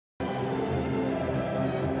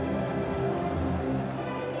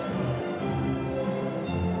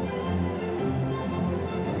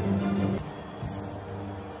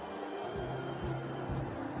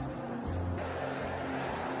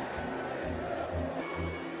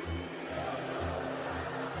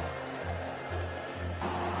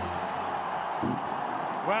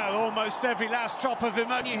Well, almost every last drop of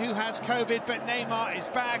ammonia who has COVID, but Neymar is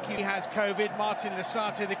back. He has COVID. Martin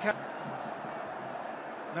Lasarte,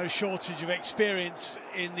 no shortage of experience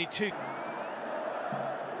in the two.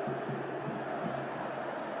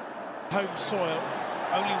 Home soil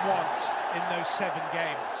only once in those 7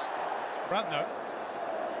 games. Right, no.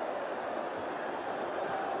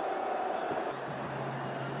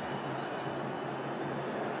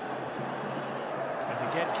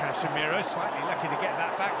 Again, Casemiro slightly lucky to get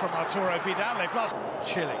that back from Arturo Vidal. They've lost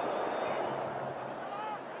Chile.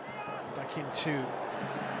 Back into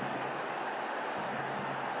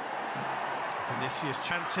Vinicius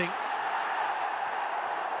chancing.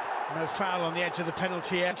 No foul on the edge of the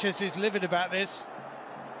penalty area. Sanchez is livid about this.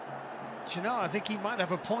 Do you know, I think he might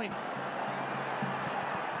have a point.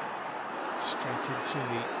 Straight into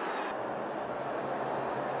the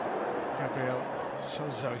Gabriel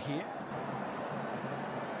Sozo here.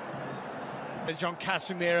 John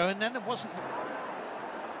Casemiro, and then there wasn't.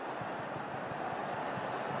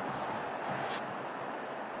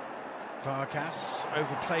 Vargas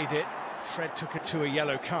overplayed it. Fred took it to a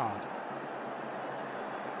yellow card.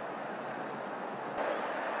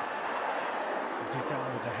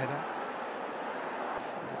 Vidal with the header.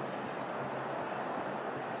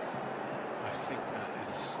 I think that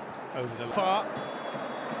is over the far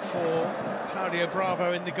for Claudio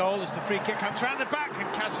Bravo in the goal as the free kick comes round the back, and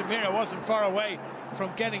Casemiro wasn't far away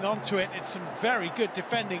from getting onto it. It's some very good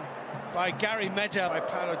defending by Gary Medel, by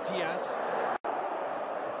Paulo Diaz.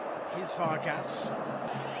 Here's Vargas.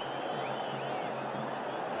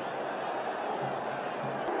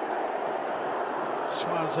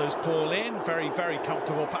 Suazo's ball in, very, very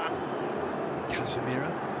comfortable.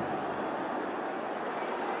 Casemiro.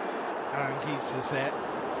 Aranguiz is there.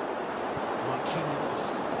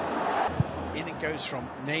 Marquinhos. In it goes from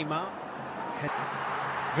Neymar.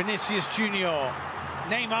 Vinicius Junior.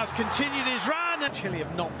 Neymar's continued his run, and Chile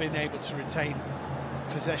have not been able to retain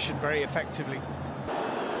possession very effectively.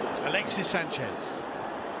 Alexis Sanchez.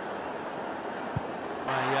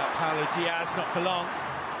 By Paulo Diaz, not for long.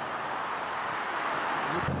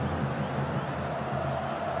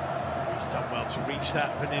 He's done well to reach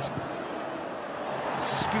that. Vinicius.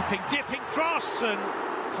 Scooping, dipping cross, and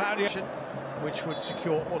Claudio, which would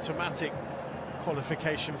secure automatic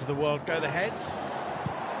qualification for the World. Go the heads.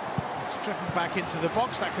 It's driven back into the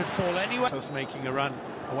box. That could fall anywhere. Just making a run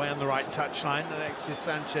away on the right touchline. Alexis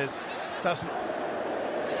Sanchez doesn't.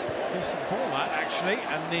 Decent ball that actually,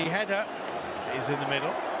 and the header is in the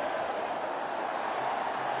middle.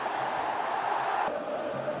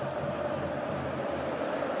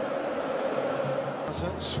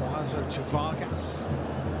 Suazo to Vargas.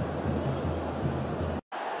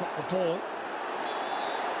 Got the ball.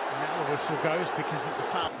 Now the whistle goes because it's a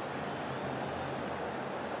foul.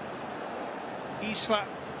 Isla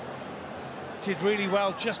did really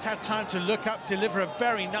well, just had time to look up, deliver a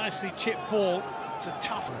very nicely chipped ball. It's a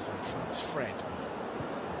tough one. It's Fred.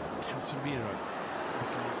 Casemiro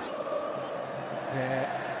against their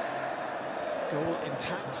goal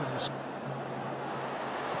intact, and the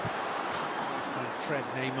Fred.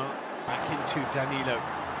 Neymar back into Danilo.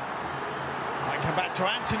 Might come back to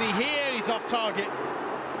Anthony here. He's off target.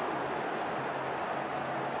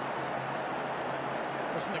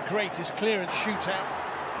 Wasn't the greatest clearance shootout.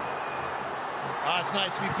 Ah, it's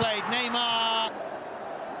nicely played. Neymar.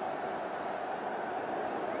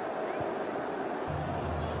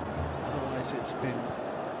 Otherwise, it's been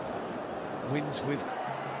wins with.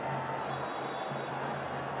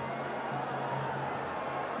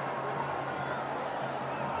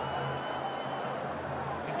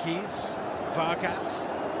 Keys, Vargas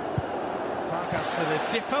for the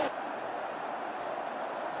dipper.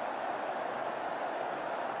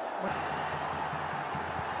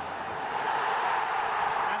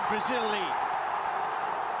 And Brazil lead.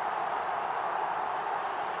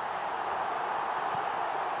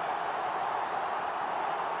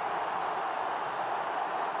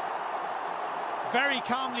 Very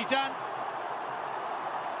calmly done.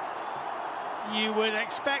 You would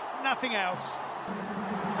expect nothing else.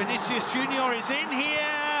 Vinicius Junior is in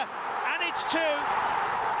here, and it's 2.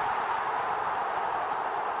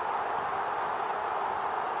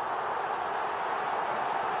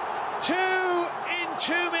 Two in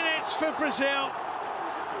 2 minutes for Brazil.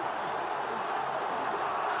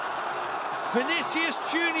 Vinicius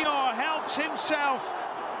Junior helps himself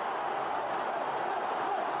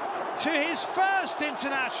to his first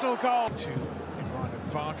international goal. To Eduardo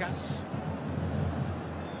Vargas.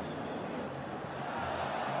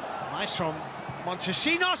 Nice from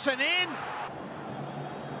Montesinos, and in.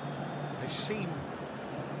 They seem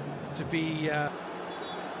to be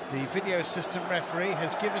The video assistant referee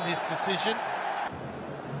has given his decision.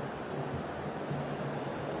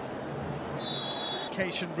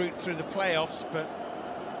 Qualification route through the playoffs, but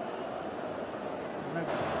no.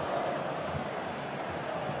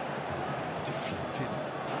 Deflected.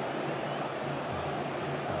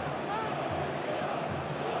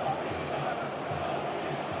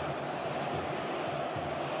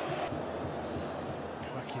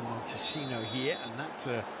 Joaquin Montesino here, and that's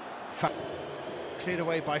a foul. Cleared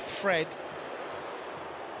away by Fred.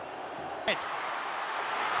 And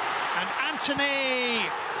Anthony!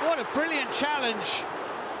 What a brilliant challenge!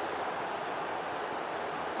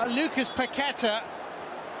 Lucas Paqueta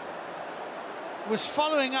was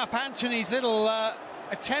following up Anthony's little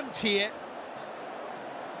attempt here.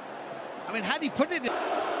 I mean, had he put it in...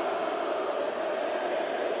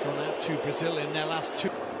 Gone out to Brazil in their last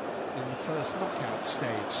two in the first knockout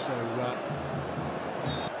stage, so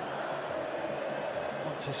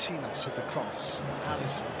Montesinos with the cross.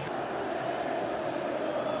 Allison.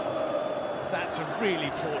 That's a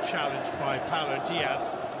really poor challenge by Paulo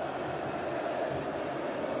Diaz.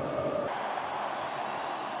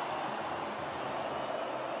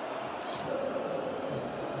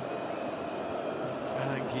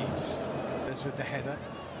 Aranguiz is with the header.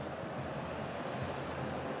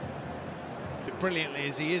 Brilliantly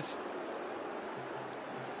as he is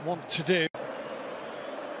want to do. I'm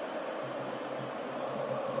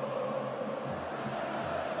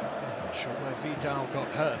not sure where Vidal got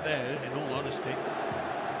hurt there, in all honesty.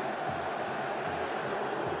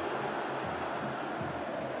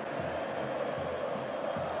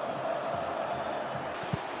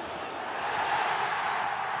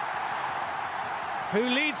 Who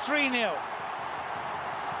lead 3-0?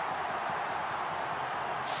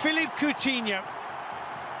 Philippe Coutinho.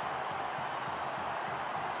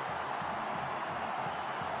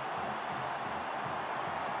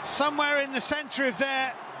 Somewhere in the centre of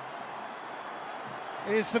there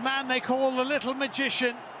is the man they call the little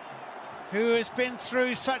magician, who has been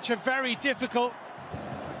through such a very difficult...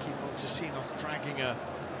 Joaquin Montesinos dragging a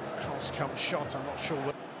cross-come shot, I'm not sure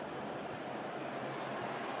what...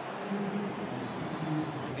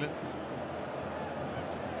 England.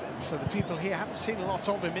 So the people here haven't seen a lot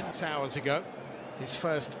of him in hours ago. His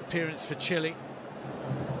first appearance for Chile.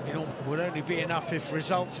 It would only be enough if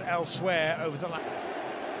results elsewhere over the last...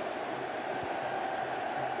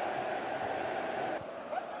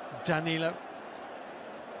 Danilo.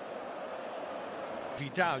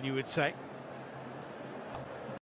 Vidal, you would say.